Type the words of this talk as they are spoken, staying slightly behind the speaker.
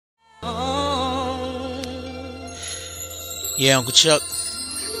Yeah, Uncle Chuck.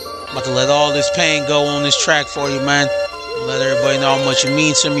 About to let all this pain go on this track for you, man. Let everybody know how much you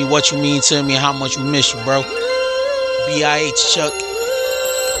mean to me, what you mean to me, and how much we miss you, bro. B.I.H. Chuck.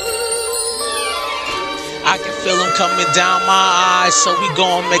 I can feel him coming down my eyes, so we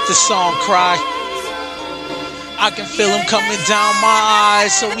gon' make the song cry. I can feel him coming down my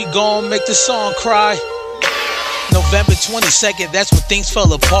eyes, so we gon' make the song cry. November 22nd, that's when things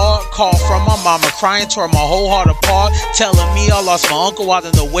fell apart. Call from my mama crying, tore my whole heart apart. Telling me I lost my uncle, I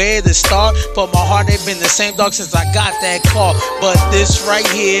don't know where to start. But my heart ain't been the same, dog, since I got that call. But this right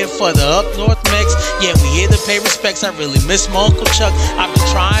here for the up north mix. Yeah, we here to pay respects. I really miss my Uncle Chuck. I've been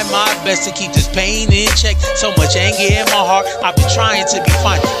trying my best to keep this pain in check. So much anger in my heart, I've been trying to be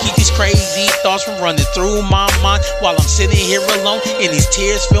fine. Keep these crazy thoughts from running through my mind while I'm sitting here alone and these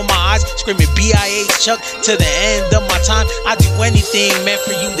tears fill my eyes. Screaming B.I.H. Chuck to the end of my time. I do anything, man,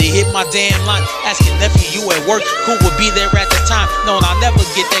 for you to hit my damn line. Asking nephew, you at work, who would be there at the time? Knowing I'll never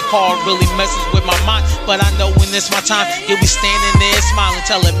get that call, really messes with my mind. But I know when it's my time, you'll be standing there smiling,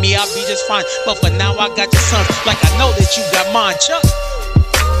 telling me I'll be just fine. But for now, I got your sons, like I know that you got mine, Chuck.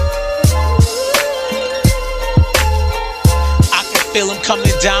 I can feel him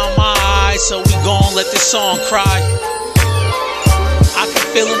coming down my eyes, so we gon' let this song cry. I can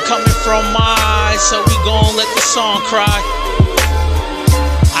feel him coming from my eyes, so we gon' let the song cry.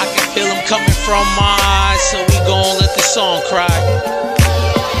 I can feel him coming from my eyes, so we gon' let the song cry.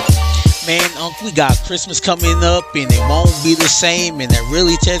 Man, Uncle, we got Christmas coming up and it won't be the same, and that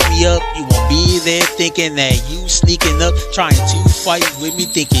really tears me up. You won't be there thinking that you sneaking up, trying to fight with me,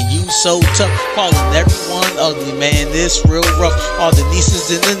 thinking you so tough, calling everyone ugly, man, this real rough. All the nieces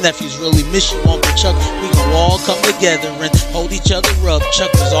and the nephews really miss you, Uncle Chuck. We gon' all come together and hold each other up.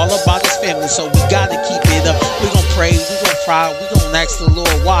 Chuck was all about his family, so we gotta keep it up. We gon' pray, we gon' cry, we gon' ask the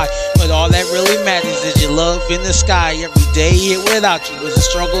Lord why. But all that really matters is your love in the sky. Every day here without you is a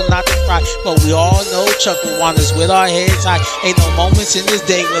struggle not to cry. But we all know Chuck will want us with our heads high. Ain't no moments in this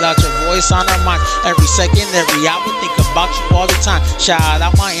day without your voice on our mind. Every second, every hour, think about you all the time. Shout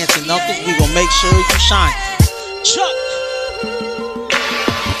out my aunts and uncles, we gon' make sure you shine. Chuck!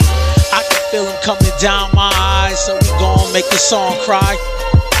 I can feel him coming down my eyes, so we gon' make the song cry.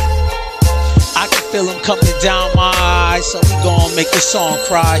 I can feel him coming down my eyes, so we gon' make the song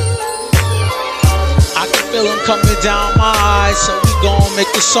cry. I can feel him coming down my eyes, so we gon'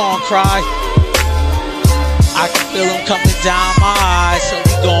 make the song cry. I can feel him coming down my eyes, so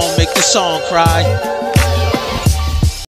we gon' make the song cry.